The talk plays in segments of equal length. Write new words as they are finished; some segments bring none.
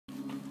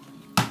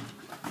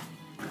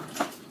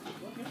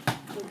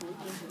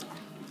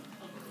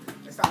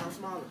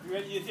You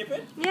ready to tip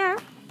it? Yeah.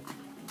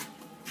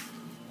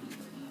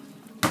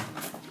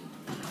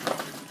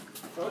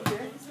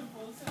 Okay.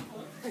 Simple.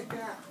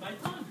 My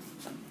turn.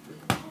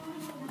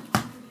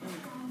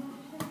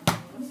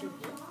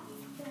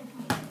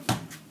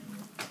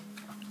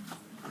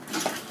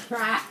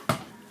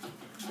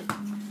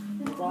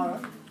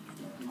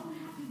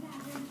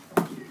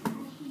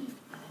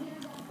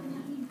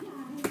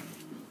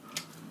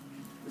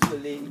 This is the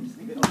ladies.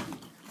 Leave it up.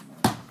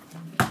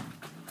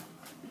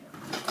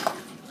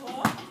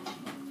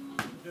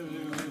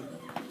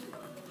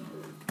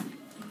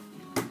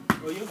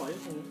 Oh, you might.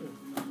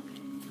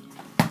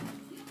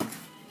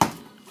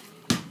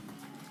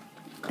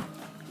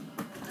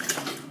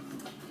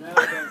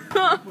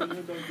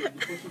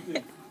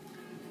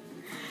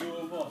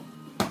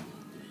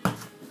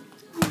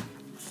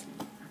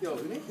 Yo,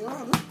 ini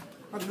gimana tuh?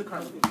 Ada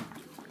dekat.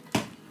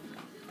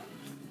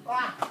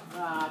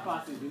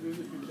 Pass it. This is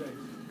the future.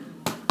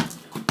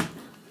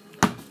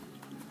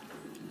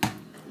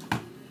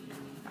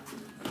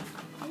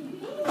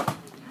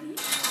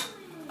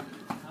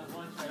 That's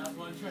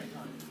one try.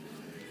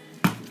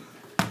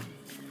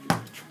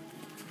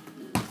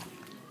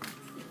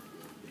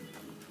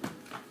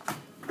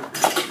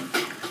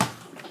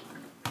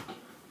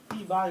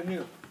 By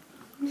me.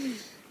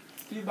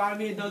 Please buy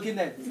me a Dunkin'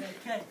 then.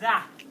 Okay,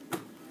 that.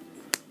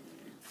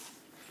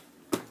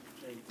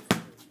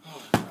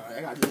 Alright,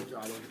 I got this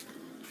job.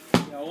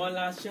 Yeah, one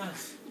last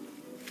chance.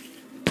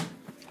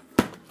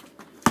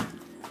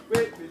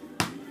 Wait.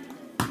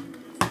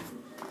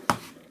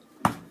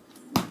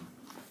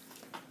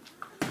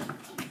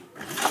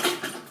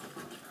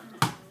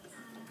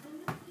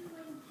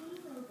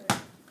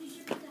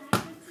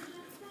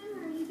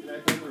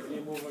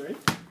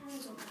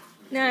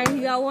 No,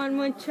 you got one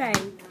more try.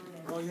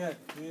 Oh, yeah.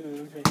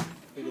 Okay.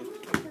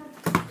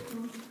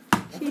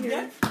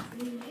 Cheater.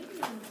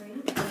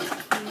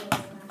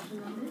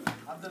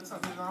 I've done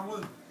something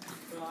wrong.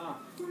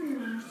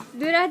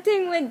 Do that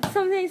thing with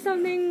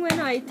something when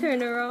I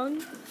turn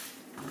around.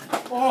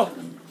 Oh!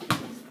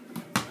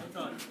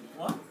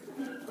 What?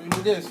 You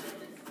do this.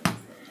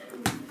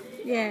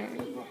 Yeah.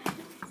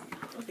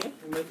 Okay,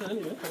 my turn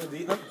anyway. I'm going to do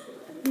it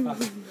now.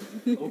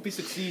 Hope you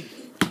succeed.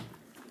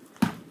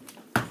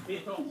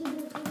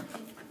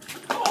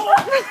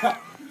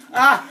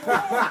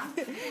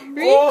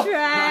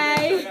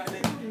 Retry.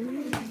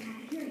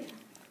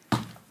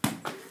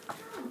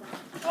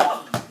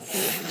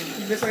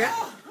 This one, yeah?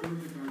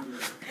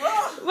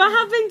 What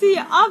happened to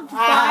your up, boy?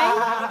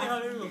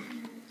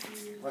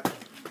 What?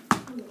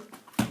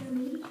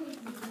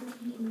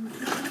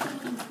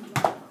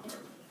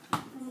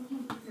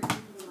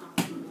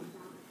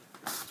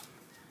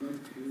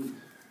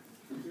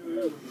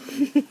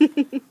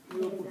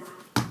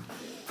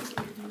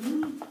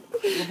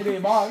 You put it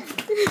in ball.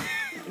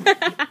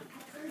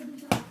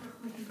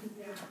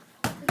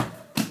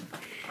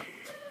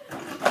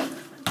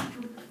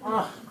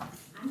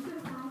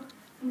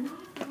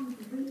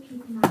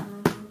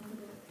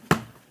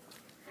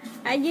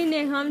 I give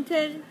Nahum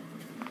till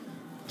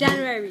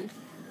January.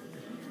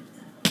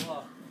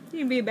 What?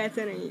 He'll be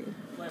better than you.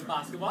 Playing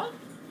basketball?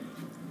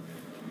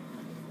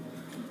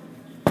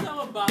 You know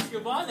what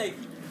basketball? Like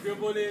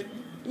dribbling,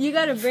 You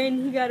got a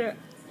brain, he got a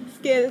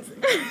skills.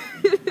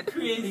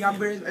 crazy. You got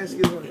brains and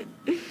skills on it.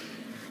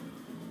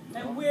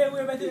 And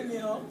we're better than me,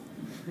 huh?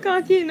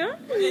 Cocky, no?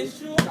 But it's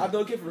true. I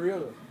don't care for real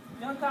though.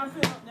 Now can't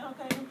play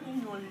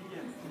you only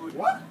again.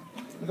 What?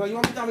 Because you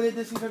want me to dominate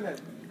this season then?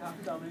 I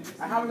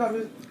haven't done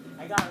this.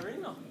 I got a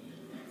ring now.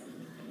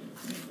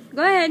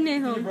 Go ahead, You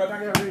Nahum. broke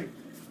out your ring.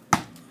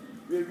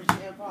 We're reaching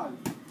the end party.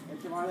 And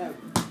come on out.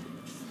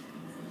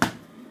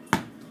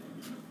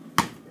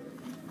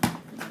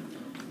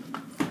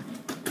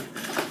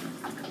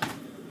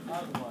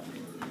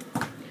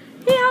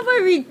 He have a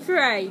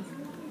retry.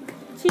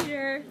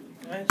 Cheater.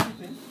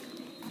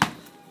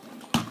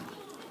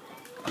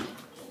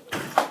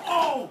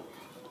 Oh!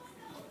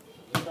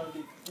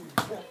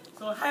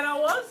 So how that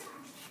was?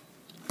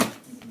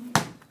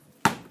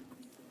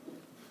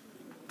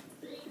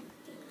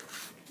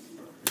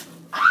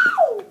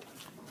 Ow!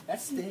 That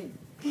sting.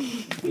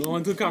 You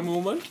want to come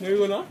over? Here you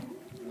go now.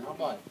 No,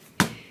 boy.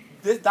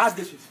 That's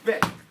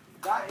disrespect.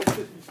 That is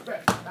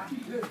disrespect. That's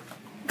disrespect.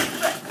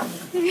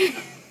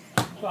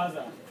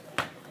 Plaza.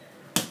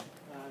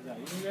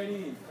 You ready?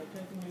 I'm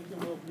trying to make you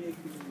more big.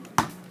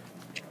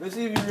 Let's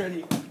see if you're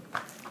ready.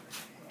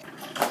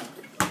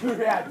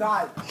 Yeah,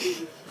 died.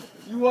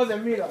 You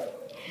wasn't me though.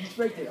 You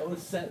faked it. I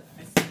was set.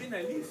 I spin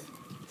at least.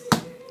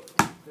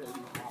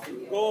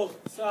 Go,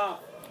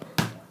 stop.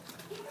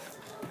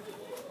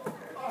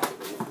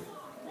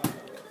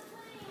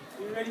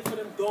 You ready for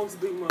them dogs,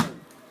 big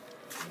man?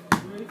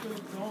 You ready for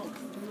them dogs?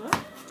 Huh?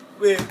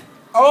 Wait.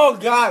 Oh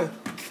God.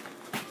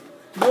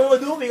 No,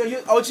 do me.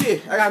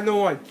 Ochi, I got no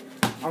one.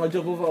 I'm gonna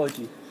jump over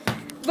Ochi.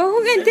 But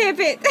who can tape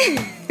it?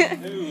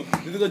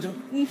 Did you go jump?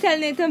 Tell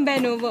Nathan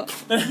bend over.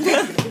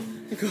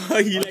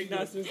 God, he like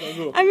that since I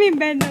go. I mean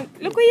bend up.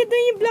 Look what you're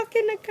doing, you're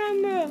blocking the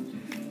camera.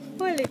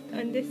 Hold it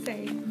on this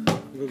side.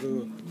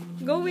 Go.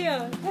 Go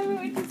where? Tell me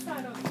where to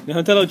stand up.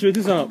 Now tell her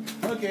to stand up.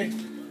 Okay.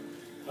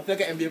 I feel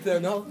like an NBA player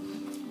now.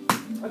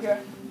 Okay.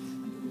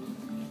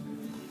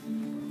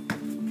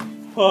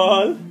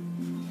 Paul.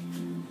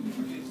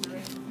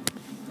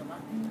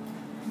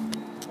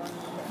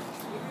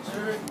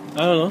 I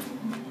don't know.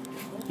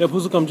 You're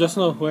supposed to come just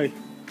now. Why?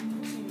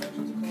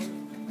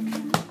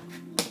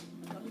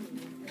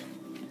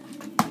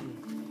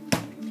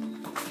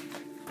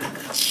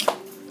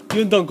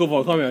 You dunk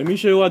over. Come here. Let me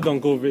show you what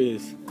dunk over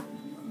is.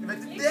 If I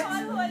did this,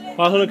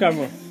 Paul, hold the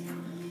camera.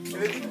 if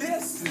I did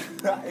this,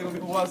 it's gonna be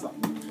what's up.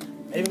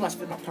 Even my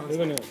spin my pants.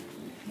 Look at that.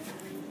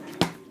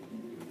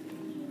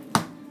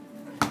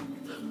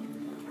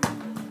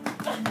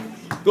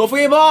 Go for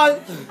your ball. I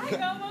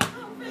got more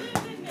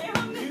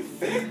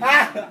confidence in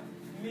Nahum.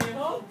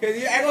 Cause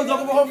you ain't gonna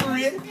talk about her for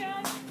real.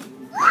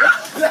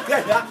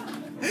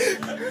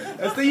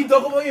 That's the you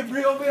talk about you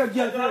bring over your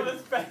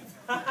girlfriend.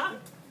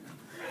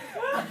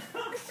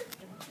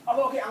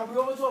 Oh, okay, I'll bring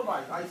over to a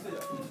bike. I see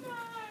that. You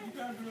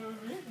can't do it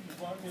with me.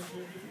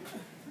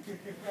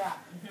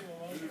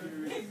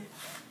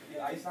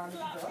 Yeah, I stand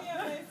Man,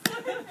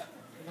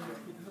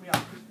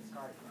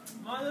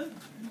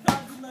 you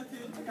can't do nothing.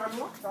 I can't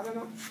walk, stand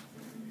up.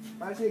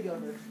 I say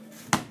girlfriend.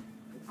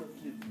 It's so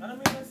cute. That don't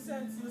make no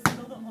sense. You listen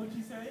to what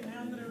she said. I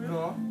am gonna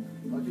No.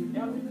 Okay.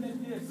 Yeah, I'm looking at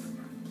this.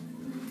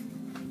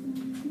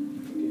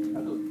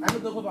 I'm gonna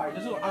talk about it.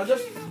 I'll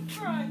just. That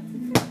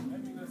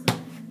make no sense.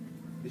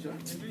 You sure?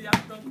 Maybe you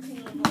have to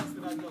clean over us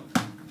with that dog.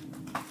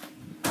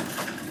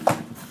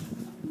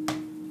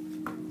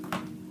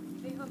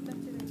 They hope that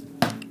you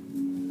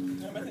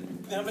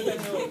Never tell you.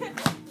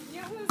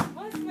 You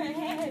what's my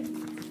head? You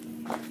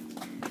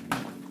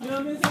know what I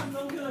mean?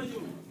 Something wrong with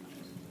you.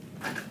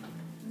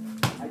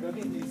 I don't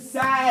get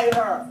inside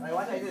her. I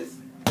watch like this.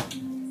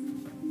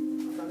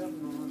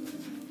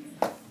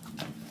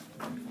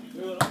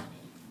 You know?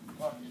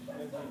 What?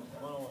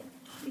 One on one.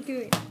 Do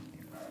it.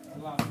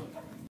 Last one.